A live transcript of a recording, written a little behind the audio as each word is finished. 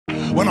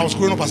when I was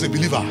growing up as a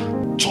believer,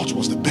 church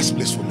was the best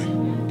place for me.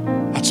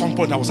 At some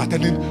point, I was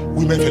attending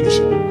women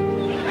fellowship.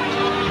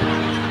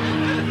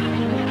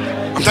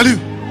 I'm telling you.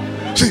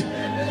 See,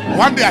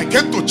 one day I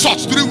came to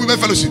church during women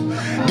fellowship.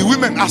 The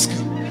women asked me,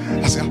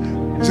 I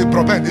said,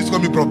 Bro Ben, it's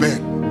going to be Bro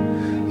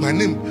Ben. My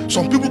name,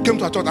 some people came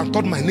to a church and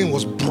thought my name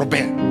was Bro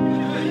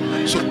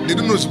Ben. So they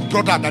didn't know it's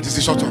brother that is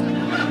the short term.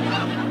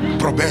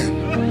 Bro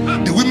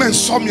Ben. The women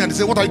saw me and they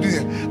said, what are you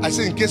doing here? I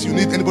said, in case you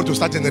need anybody to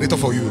start generator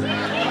for you.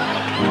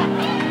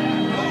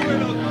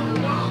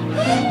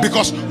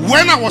 Because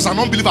when I was an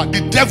unbeliever,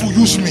 the devil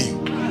used me.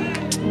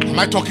 Am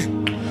I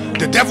talking?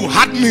 The devil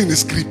had me in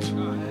his grip.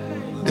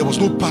 There was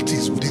no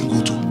parties we didn't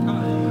go to.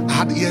 I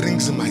had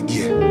earrings in my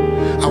ear.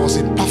 I was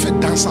a perfect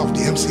dancer of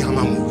the MC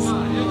Hammer move.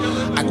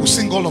 I could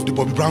sing all of the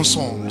Bobby Brown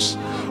songs.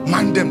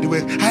 Man, them, they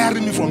were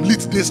hiring me from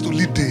lead days to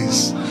lead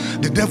days.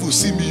 The devil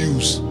see me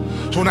use.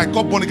 So when I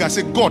got born again, I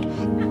said, God,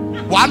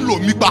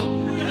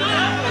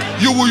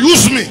 you will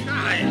use me.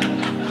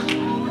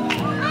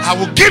 I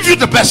will give you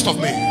the best of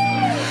me.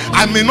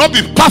 I may not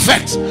be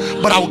perfect,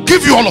 but I will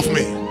give you all of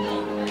me.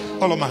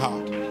 All of my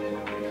heart.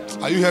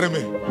 Are you hearing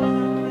me?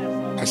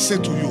 I say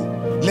to you,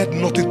 let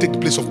nothing take the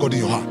place of God in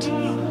your heart.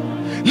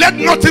 Let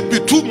nothing be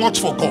too much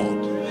for God.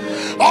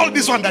 All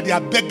this one that they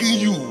are begging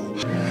you.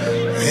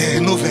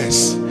 No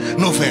verse.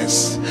 No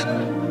verse.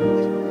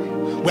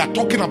 We are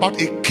talking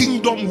about a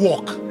kingdom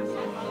walk.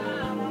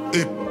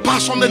 A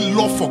passionate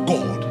love for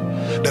God.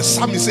 The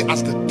psalmist says,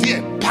 as the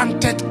deer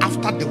panted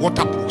after the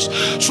water brooks,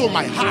 so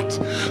my heart,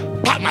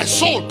 my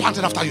soul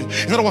panted after you.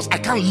 In other words, I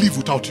can't live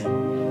without you.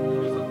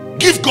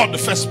 Give God the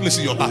first place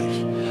in your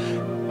life.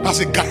 That's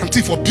a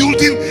guarantee for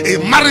building a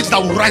marriage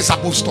that will rise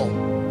above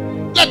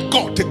storm. Let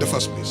God take the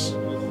first place.